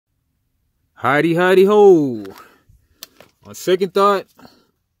Heidi, heidi ho. On second thought,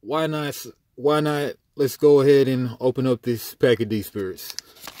 why not? Let's go ahead and open up this pack of D-Spirits.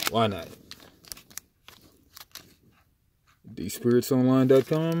 Why not?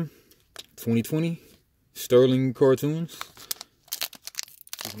 DSpiritsOnline.com 2020 Sterling Cartoons.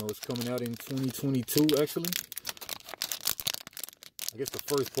 Even though it's coming out in 2022, actually. I guess the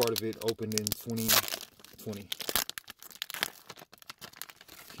first part of it opened in 2020.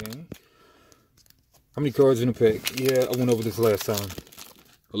 Okay. How many cards in the pack? Yeah, I went over this last time.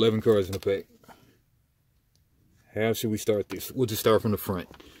 11 cards in the pack. How should we start this? We'll just start from the front.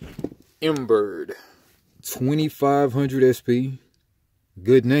 Emberd. 2500 SP.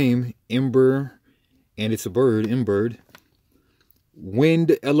 Good name. Ember. And it's a bird. Emberd.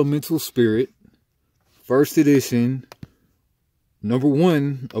 Wind Elemental Spirit. First edition. Number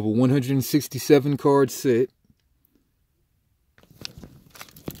 1 of a 167 card set.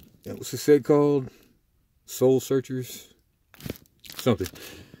 What's the set called? Soul Searchers? Something.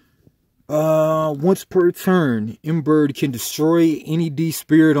 Once per turn, Emberd can destroy any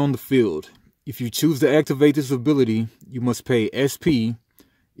D-Spirit on the field. If you choose to activate this ability, you must pay SP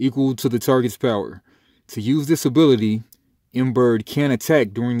equal to the target's power. To use this ability, Emberd can attack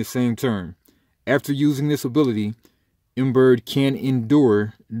during the same turn. After using this ability, Emberd can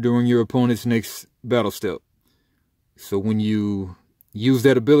endure during your opponent's next battle step. So when you use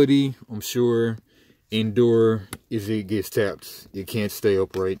that ability, I'm sure endure is it gets tapped. It can't stay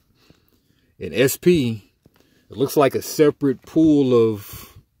upright. And SP, it looks like a separate pool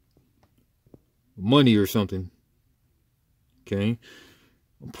of money or something. Okay.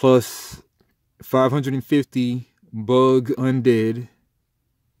 Plus 550 Bug Undead.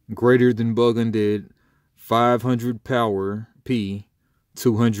 Greater than Bug Undead. 500 power P.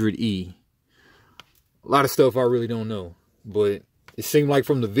 200 E. A lot of stuff I really don't know. But it seemed like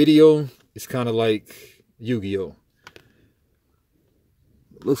from the video, it's kind of like Yu-Gi-Oh!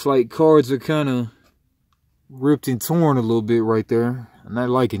 Looks like cards are kind of ripped and torn a little bit right there. I'm not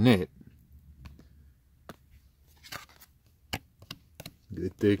liking that.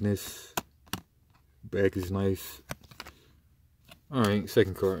 Good thickness. Back is nice. Alright,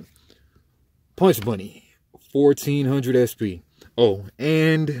 second card. Punch Bunny. 1400 SP. Oh,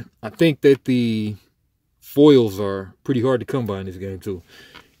 and I think that the foils are pretty hard to come by in this game too.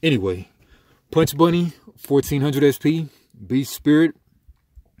 Anyway, Punch Bunny, 1400 SP. Beast Spirit,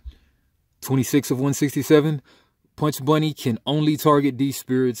 26 of 167. Punch Bunny can only target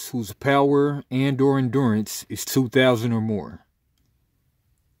D-Spirits whose power and or endurance is 2000 or more.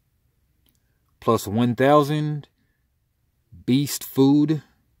 Plus 1000. Beast Food,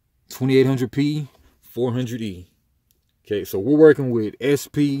 2800P, 400E. Okay, so we're working with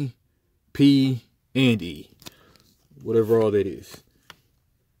SP, P, and E. Whatever all that is.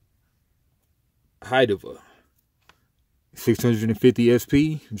 Heidiva. 650 SP,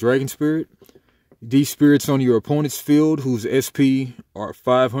 Dragon Spirit. D-Spirits on your opponent's field whose SP are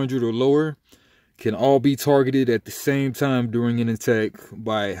 500 or lower can all be targeted at the same time during an attack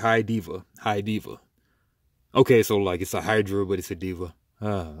by Heidiva. Heidiva. Okay, so like it's a Hydra, but it's a Diva.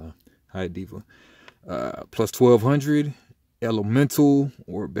 Heidiva. Plus 1200. Elemental,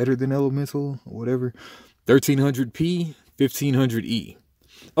 or better than Elemental, or whatever. 1300P, 1500E.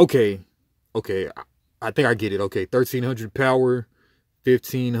 Okay. I think I get it. Okay, 1300 power,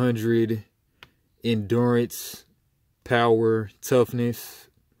 1500 endurance, power, toughness,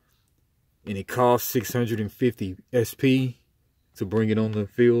 and it costs 650 SP to bring it on the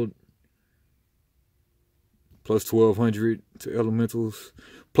field. Plus 1200 to elementals.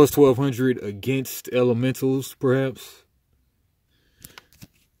 Plus 1200 against elementals, perhaps.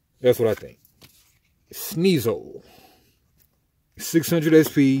 That's what I think. Sneasel. 600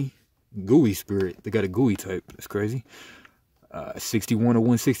 SP. Gooey Spirit. They got a gooey type. That's crazy. 61 of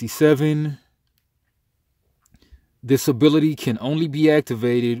 167. This ability can only be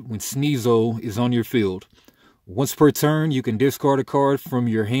activated when Sneasel is on your field. Once per turn, you can discard a card from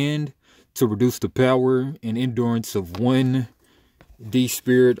your hand to reduce the power and endurance of one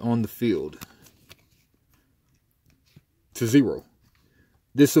D-Spirit on the field to 0.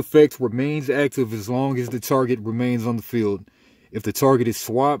 This effect remains active as long as the target remains on the field. If the target is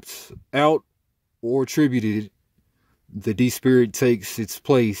swapped out or attributed, the D-Spirit takes its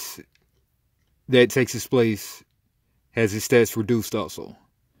place. That takes its place has its stats reduced also.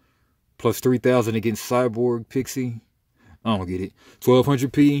 Plus 3000 against Cyborg Pixie. I don't get it.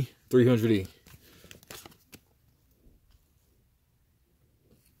 1200P, 300E.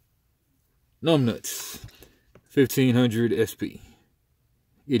 Numbnuts. 1500 SP.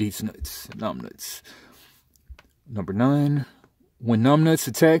 It eats nuts. Numbnuts. Number 9. When Numbnuts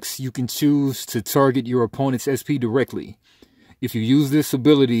attacks, you can choose to target your opponent's SP directly. If you use this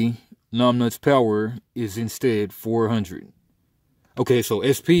ability, Numbnuts power is instead 400. Okay, so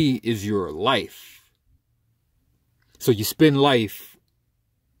SP is your life. So you spend life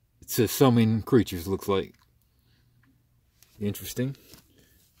to summon creatures, looks like. Interesting.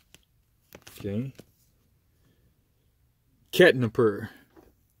 Okay. Catnapper.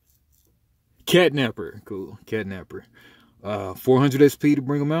 Cool. Catnapper. 400 SP to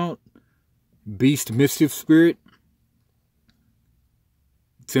bring them out. Beast Mischief Spirit.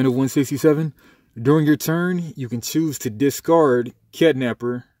 10 of 167. During your turn, you can choose to discard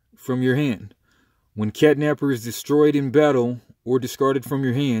Catnapper from your hand. When Catnapper is destroyed in battle or discarded from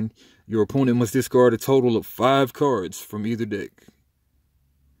your hand, your opponent must discard a total of 5 cards from either deck.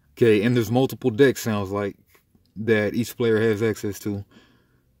 Okay, and there's multiple decks, sounds like, that each player has access to.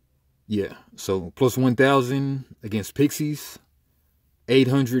 Yeah, so plus 1,000 against Pixies,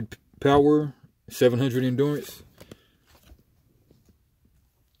 800 power, 700 endurance.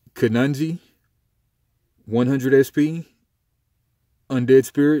 Kananji, 100 SP, Undead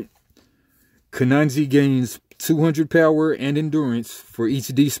Spirit. Kananji gains 200 power and endurance for each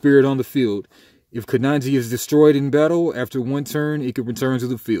D spirit on the field. If Kananji is destroyed in battle, after one turn, it can return to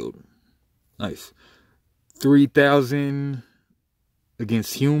the field. Nice. 3,000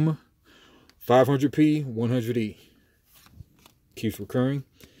 against Hume. 500p, 100e. Keeps recurring.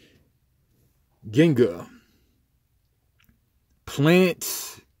 Gengar.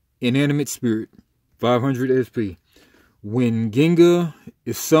 Plant Inanimate Spirit. 500 SP. When Gengar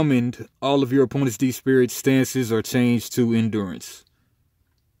is summoned, all of your opponent's D spirit stances are changed to endurance.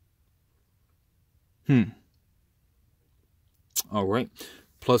 Alright.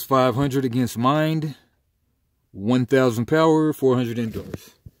 Plus 500 against Mind. 1,000 power, 400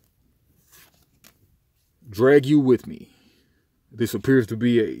 endurance. Drag You With Me. This appears to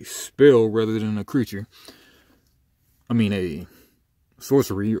be a spell rather than a creature. I mean a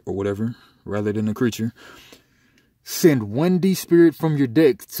sorcery or whatever, rather than a creature. Send one D spirit from your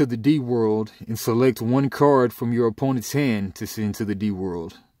deck to the D world and select one card from your opponent's hand to send to the D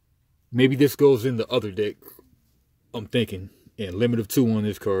world. Maybe this goes in the other deck, I'm thinking. And limit of 2 on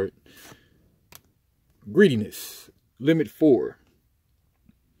this card. Greediness. Limit 4.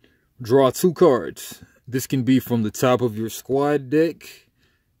 Draw 2 cards. This can be from the top of your squad deck.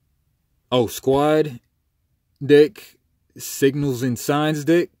 Squad deck, Signals and Signs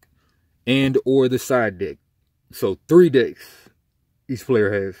deck, and or the side deck. So 3 decks each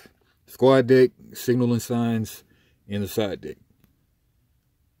player has. Squad deck, Signal and Signs, and the side deck.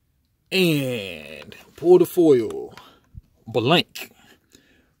 And pull the foil. Blank.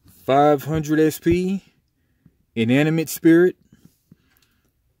 500 SP. Inanimate Spirit.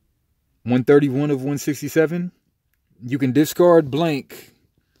 131 of 167. You can discard blank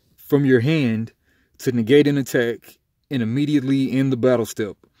from your hand to negate an attack and immediately end the battle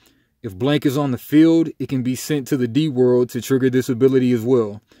step. If blank is on the field, it can be sent to the D world to trigger this ability as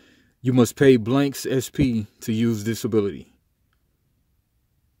well. You must pay blank's SP to use this ability.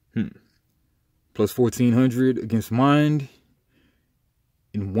 Plus 1,400 against Mind.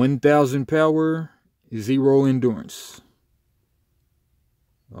 And 1,000 power, 0 endurance.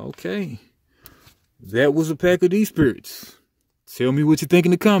 Okay. That was a pack of these spirits. Tell me what you think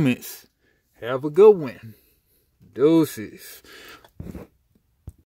in the comments. Have a good one. Doses.